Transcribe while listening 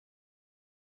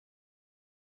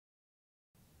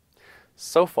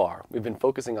So far, we've been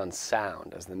focusing on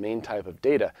sound as the main type of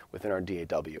data within our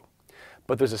DAW.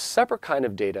 But there's a separate kind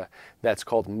of data that's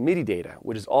called MIDI data,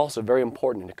 which is also very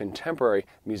important in contemporary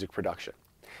music production.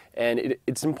 And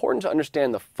it's important to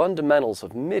understand the fundamentals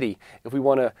of MIDI if we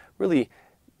want to really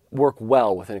work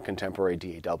well within a contemporary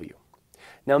DAW.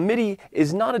 Now, MIDI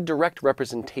is not a direct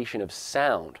representation of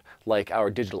sound like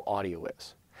our digital audio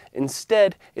is.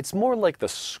 Instead, it's more like the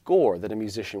score that a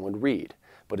musician would read.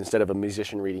 But instead of a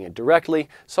musician reading it directly,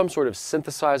 some sort of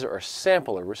synthesizer or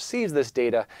sampler receives this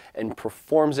data and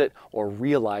performs it or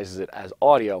realizes it as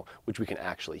audio, which we can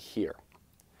actually hear.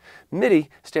 MIDI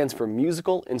stands for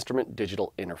Musical Instrument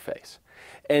Digital Interface.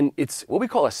 And it's what we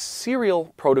call a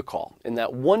serial protocol, in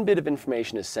that one bit of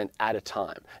information is sent at a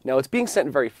time. Now, it's being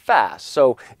sent very fast,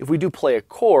 so if we do play a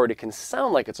chord, it can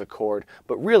sound like it's a chord,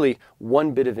 but really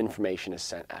one bit of information is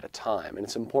sent at a time. And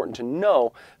it's important to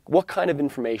know what kind of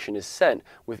information is sent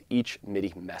with each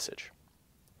MIDI message.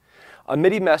 A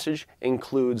MIDI message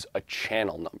includes a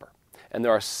channel number. And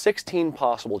there are 16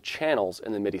 possible channels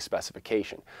in the MIDI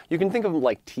specification. You can think of them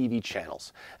like TV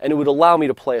channels, and it would allow me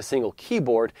to play a single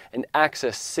keyboard and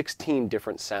access 16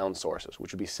 different sound sources,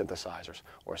 which would be synthesizers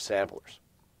or samplers.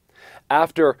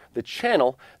 After the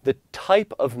channel, the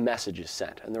type of message is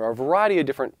sent, and there are a variety of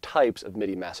different types of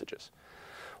MIDI messages.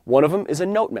 One of them is a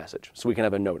note message, so we can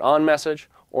have a note on message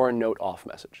or a note off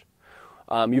message.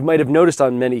 You might have noticed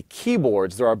on many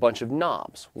keyboards there are a bunch of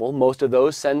knobs. Well, most of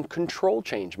those send control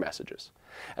change messages.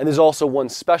 And there's also one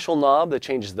special knob that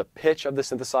changes the pitch of the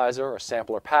synthesizer or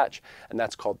sampler patch, and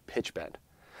that's called pitch bend.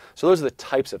 So those are the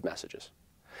types of messages.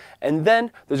 And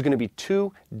then there's going to be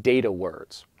two data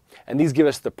words. And these give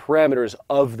us the parameters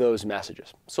of those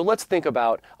messages. So let's think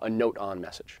about a note on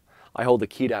message. I hold the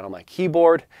key down on my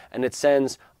keyboard, and it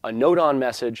sends a note on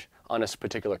message on a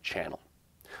particular channel.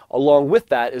 Along with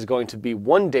that is going to be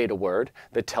one data word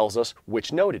that tells us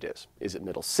which note it is. Is it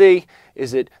middle C?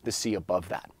 Is it the C above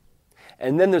that?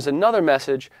 And then there's another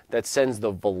message that sends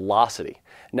the velocity.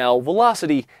 Now,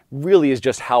 velocity really is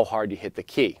just how hard you hit the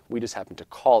key. We just happen to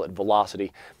call it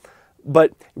velocity,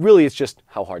 but really it's just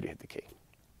how hard you hit the key.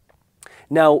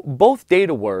 Now, both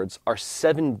data words are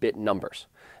 7-bit numbers.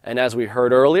 And as we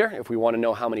heard earlier, if we want to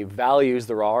know how many values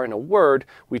there are in a word,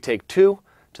 we take 2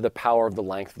 to the power of the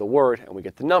length of the word, and we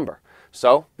get the number.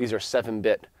 So these are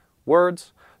 7-bit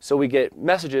words, so we get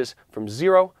messages from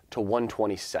 0 to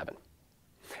 127.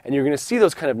 And you're going to see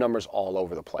those kind of numbers all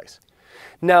over the place.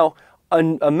 Now,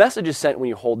 a message is sent when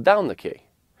you hold down the key.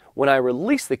 When I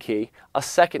release the key, a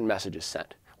second message is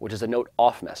sent, which is a note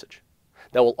off message.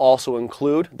 That will also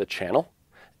include the channel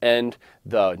and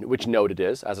which note it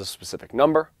is as a specific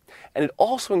number. And it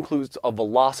also includes a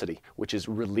velocity, which is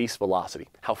release velocity,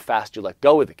 how fast you let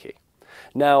go of the key.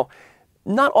 Now,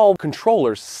 not all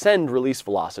controllers send release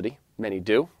velocity. Many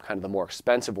do, kind of the more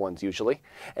expensive ones usually.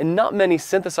 And not many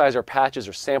synthesizer patches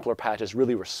or sampler patches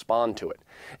really respond to it.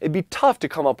 It'd be tough to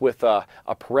come up with a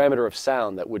parameter of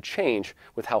sound that would change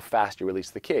with how fast you release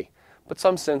the key. But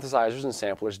some synthesizers and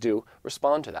samplers do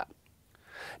respond to that.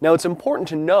 Now, it's important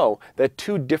to know that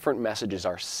two different messages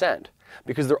are sent,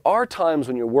 because there are times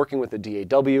when you're working with a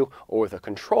DAW or with a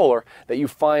controller that you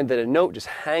find that a note just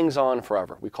hangs on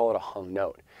forever. We call it a hung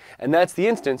note. And that's the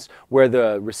instance where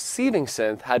the receiving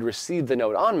synth had received the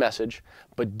note on message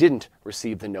but didn't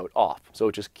receive the note off, so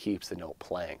it just keeps the note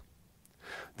playing.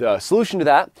 The solution to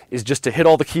that is just to hit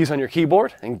all the keys on your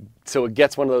keyboard and so it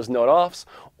gets one of those note offs,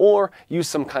 or use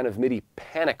some kind of MIDI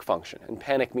panic function. And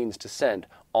panic means to send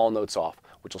all notes off,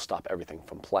 which will stop everything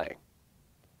from playing.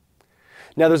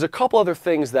 Now, there's a couple other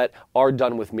things that are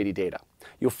done with MIDI data.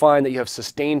 You'll find that you have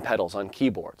sustain pedals on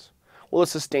keyboards. Well, a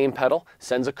sustain pedal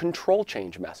sends a control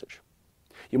change message.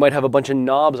 You might have a bunch of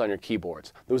knobs on your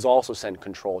keyboards. Those also send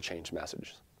control change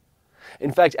messages.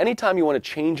 In fact, anytime you want to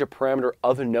change a parameter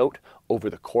of a note over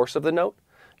the course of the note,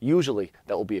 usually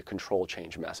that will be a control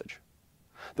change message.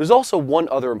 There's also one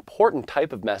other important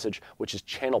type of message, which is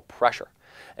channel pressure.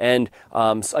 And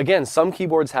again, some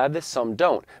keyboards have this, some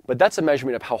don't, but that's a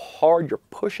measurement of how hard you're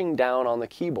pushing down on the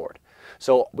keyboard.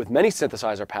 So with many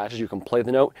synthesizer patches, you can play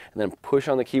the note and then push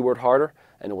on the keyboard harder,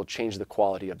 and it will change the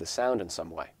quality of the sound in some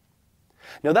way.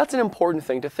 Now, that's an important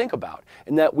thing to think about,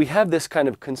 in that we have this kind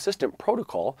of consistent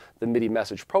protocol, the MIDI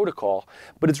message protocol,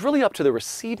 but it's really up to the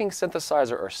receiving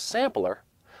synthesizer or sampler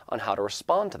on how to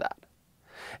respond to that.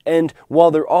 And while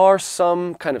there are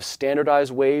some kind of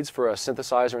standardized ways for a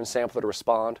synthesizer and sampler to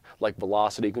respond, like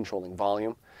velocity controlling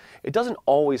volume, it doesn't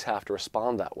always have to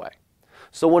respond that way.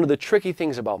 So one of the tricky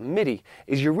things about MIDI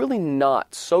is you're really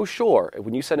not so sure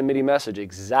when you send a MIDI message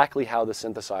exactly how the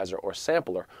synthesizer or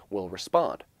sampler will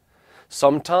respond.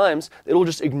 Sometimes it'll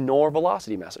just ignore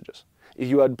velocity messages. if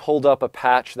you had pulled up a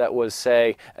patch that was,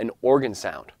 say, an organ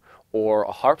sound or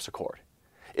a harpsichord,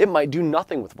 it might do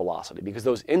nothing with velocity because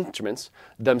those instruments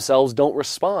themselves don't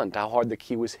respond to how hard the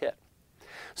key was hit.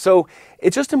 So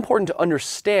it's just important to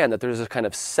understand that there's a kind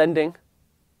of sending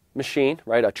machine,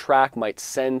 right? A track might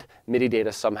send MIDI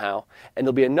data somehow, and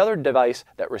there'll be another device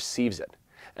that receives it.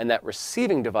 And that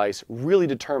receiving device really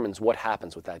determines what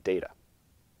happens with that data.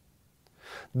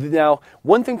 Now,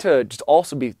 one thing to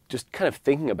also be kind of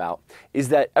thinking about is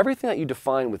that everything that you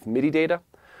define with MIDI data,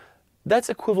 that's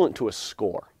equivalent to a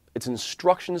score. It's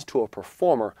instructions to a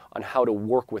performer on how to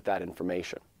work with that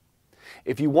information.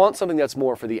 If you want something that's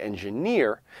more for the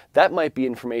engineer, that might be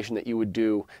information that you would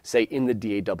do, say, in the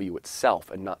DAW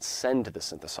itself and not send to the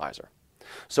synthesizer.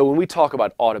 So when we talk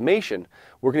about automation,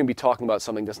 we're going to be talking about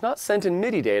something that's not sent in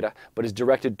MIDI data, but is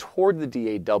directed toward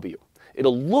the DAW.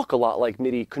 It'll look a lot like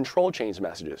MIDI control change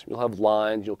messages. You'll have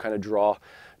lines, you'll kind of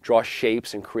draw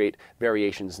shapes and create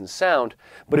variations in sound.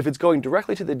 But if it's going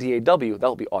directly to the DAW,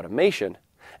 that'll be automation.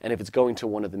 And if it's going to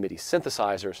one of the MIDI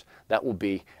synthesizers, that will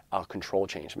be a control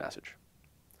change message.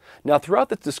 Now, throughout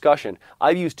this discussion,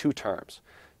 I've used two terms,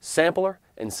 sampler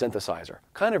and synthesizer,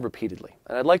 kind of repeatedly.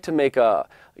 And I'd like to make a,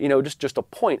 just a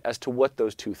point as to what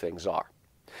those two things are.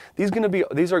 These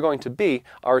are going to be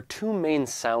our two main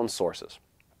sound sources,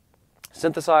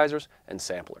 synthesizers and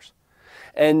samplers.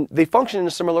 And they function in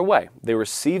a similar way. They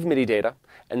receive MIDI data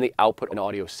and they output an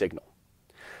audio signal.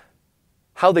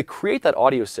 How they create that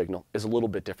audio signal is a little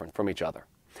bit different from each other.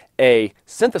 A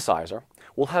synthesizer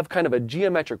will have kind of a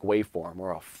geometric waveform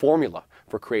or a formula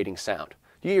for creating sound.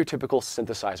 You get your typical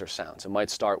synthesizer sounds. It might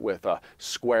start with a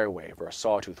square wave or a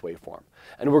sawtooth waveform.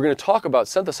 And we're going to talk about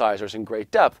synthesizers in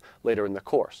great depth later in the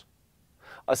course.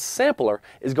 A sampler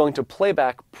is going to play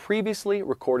back previously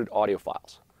recorded audio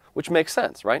files, which makes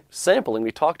sense, right? Sampling,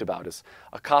 we talked about, is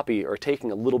a copy or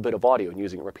taking a little bit of audio and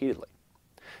using it repeatedly.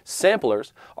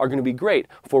 Samplers are going to be great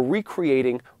for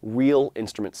recreating real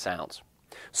instrument sounds.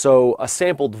 So a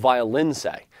sampled violin,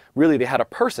 say, really they had a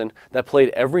person that played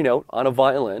every note on a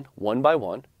violin, one by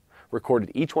one,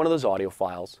 recorded each one of those audio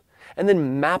files, and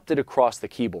then mapped it across the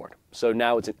keyboard. So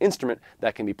now it's an instrument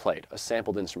that can be played, a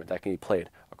sampled instrument that can be played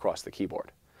across the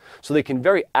keyboard. So they can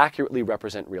very accurately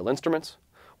represent real instruments,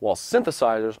 while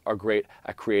synthesizers are great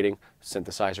at creating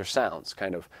synthesizer sounds,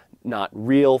 kind of not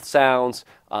real sounds,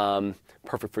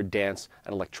 perfect for dance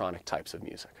and electronic types of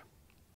music.